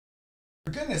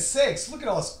For goodness sakes, look at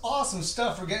all this awesome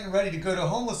stuff we're getting ready to go to a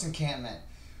homeless encampment.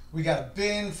 We got a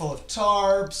bin full of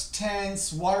tarps,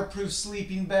 tents, waterproof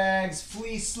sleeping bags,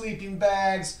 fleece sleeping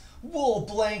bags, wool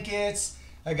blankets.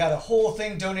 I got a whole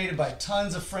thing donated by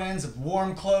tons of friends of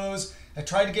warm clothes. I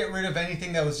tried to get rid of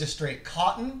anything that was just straight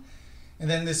cotton. And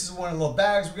then this is one of the little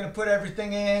bags we're going to put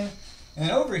everything in. And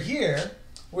then over here,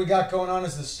 what we got going on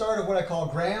is the start of what I call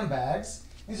gram bags.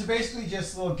 These are basically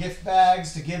just little gift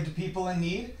bags to give to people in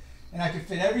need. And I can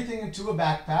fit everything into a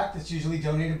backpack that's usually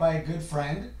donated by a good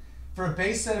friend. For a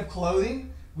base set of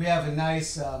clothing, we have a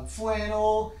nice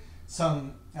flannel,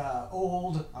 some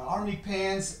old army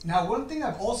pants. Now, one thing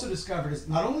I've also discovered is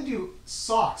not only do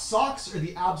socks are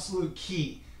the absolute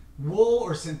key. Wool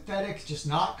or synthetic, just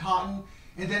not cotton.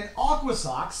 And then aqua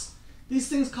socks. These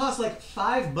things cost like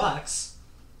 $5.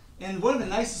 And one of the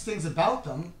nicest things about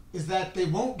them is that they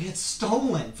won't get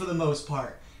stolen for the most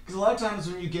part. Because a lot of times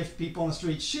when you gift people on the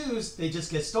street shoes, they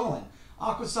just get stolen.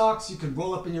 Aqua socks, you can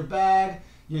roll up in your bag.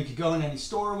 You could go in any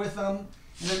store with them.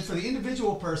 And then for the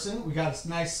individual person, we got a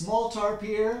nice small tarp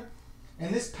here.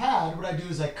 And this pad, what I do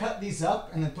is I cut these up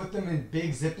and then put them in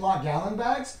big Ziploc gallon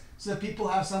bags so that people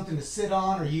have something to sit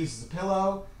on or use as a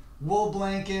pillow. Wool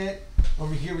blanket.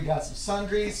 Over here we got some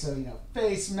sundries, so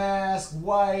face mask,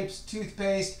 wipes,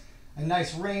 toothpaste, a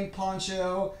nice rain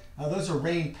poncho. Those are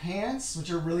rain pants,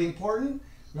 which are really important.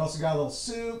 We also got a little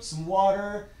soup, some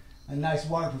water, a nice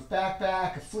waterproof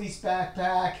backpack, a fleece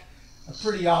backpack, a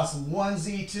pretty awesome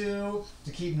onesie too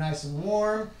to keep nice and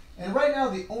warm. And right now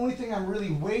the only thing I'm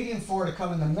really waiting for to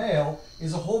come in the mail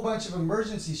is a whole bunch of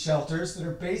emergency shelters that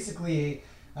are basically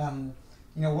one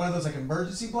of those like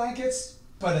emergency blankets,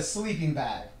 but a sleeping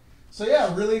bag. So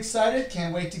yeah, really excited.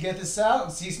 Can't wait to get this out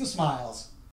and see some smiles.